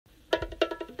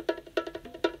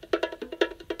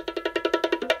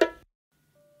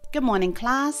Good morning,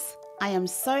 class. I am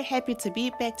so happy to be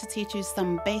back to teach you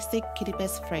some basic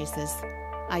Kiribati phrases.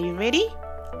 Are you ready?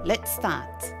 Let's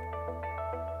start.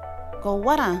 Ko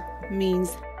wara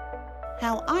means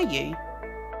how are you?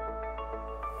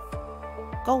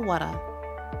 Ko wara,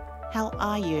 how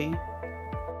are you?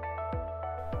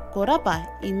 Ko rapa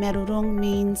I merurung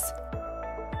means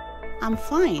I'm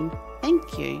fine, thank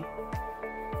you.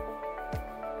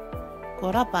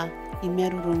 Ko rapa I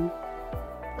merurung,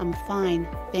 I'm fine,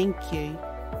 thank you.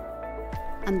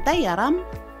 Antayaram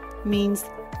means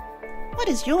what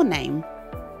is your name?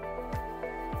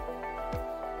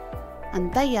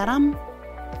 Antayaram,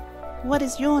 what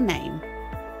is your name?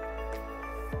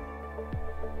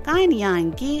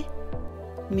 Kainyangi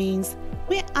means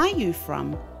where are you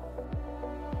from?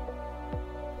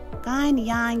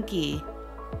 Kainyangi,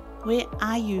 where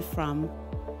are you from?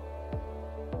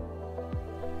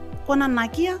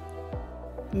 Konanakia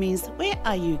means where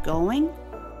are you going?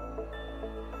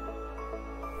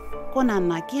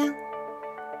 Konanakia,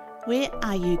 where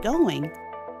are you going?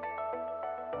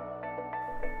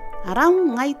 Arau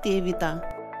ngai Devita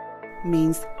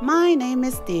means my name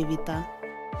is Devita.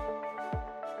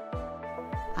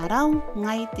 Arau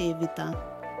ngai Devita,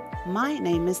 my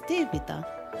name is Devita.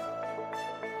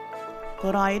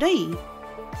 Korairai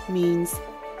means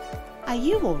are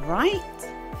you alright?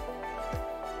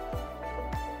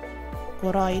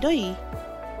 Korairai,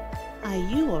 are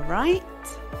you alright?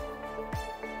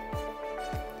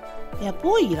 Ya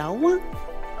poirawa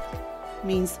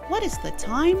means what is the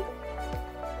time?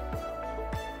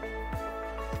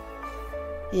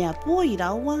 Ya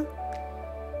poirawa,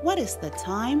 what is the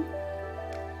time?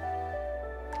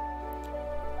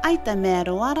 Aita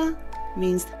meroara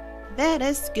means that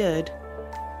is good.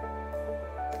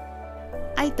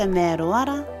 Aita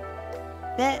meroara,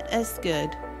 that is good.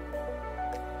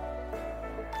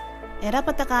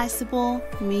 Erapatakaisibo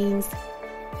means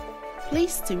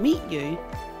pleased to meet you.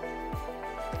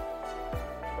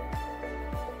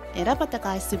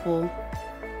 Erapatakaisibo,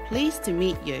 pleased to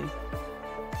meet you.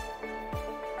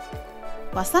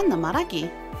 Wasanna maraki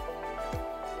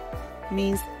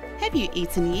means have you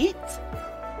eaten yet?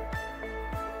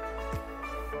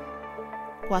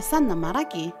 Wasanna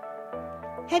maraki,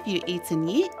 have you eaten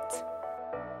yet?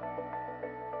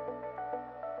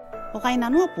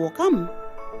 Okainanua pokam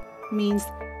means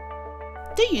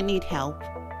do you need help?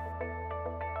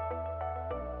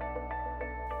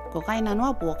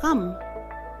 Kokainanua pokam,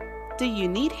 do you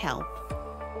need help?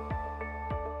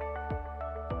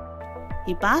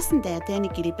 Ibasan de ateni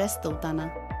Kiribati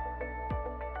tana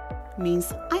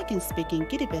means I can speak in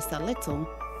Kiribati a little.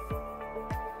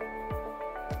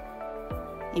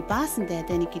 Ibasan de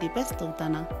ateni Kiribati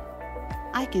tana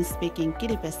I can speak in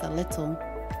Kiribati a little.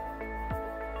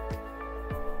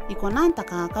 Ikonanta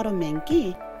ka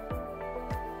karomenki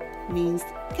means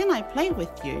can I play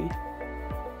with you?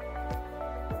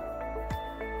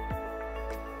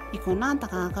 Ikonanta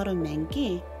ka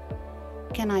karomenki,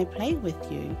 can I play with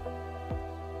you?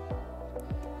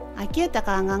 Akieta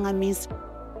ka nganga means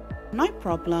no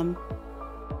problem.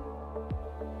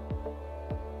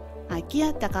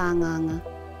 Akieta ka nganga,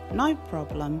 no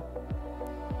problem.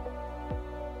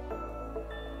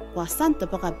 Wasanta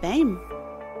boka bem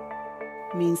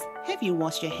means have you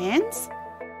washed your hands?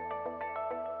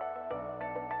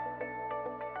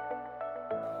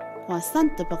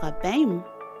 Wasanta boka bem,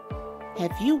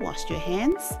 have you washed your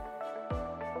hands?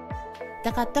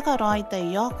 Taka roita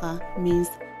yoka means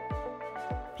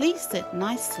please sit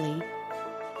nicely.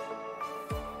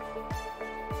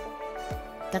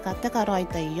 Taka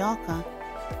roita yoka,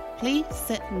 please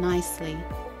sit nicely.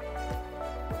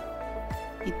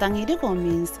 Itangiriko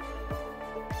means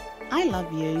I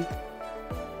love you.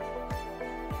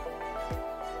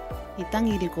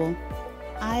 Itangiriko,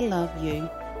 I love you.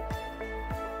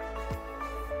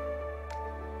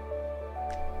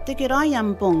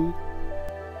 Tikirayambong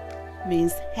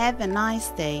means have a nice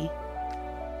day.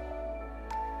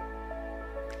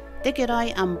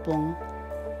 Tikirayambong,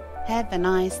 have a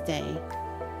nice day.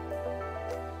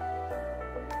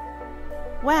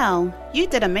 Well, you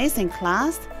did amazing,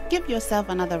 class. Give yourself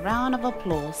another round of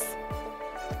applause.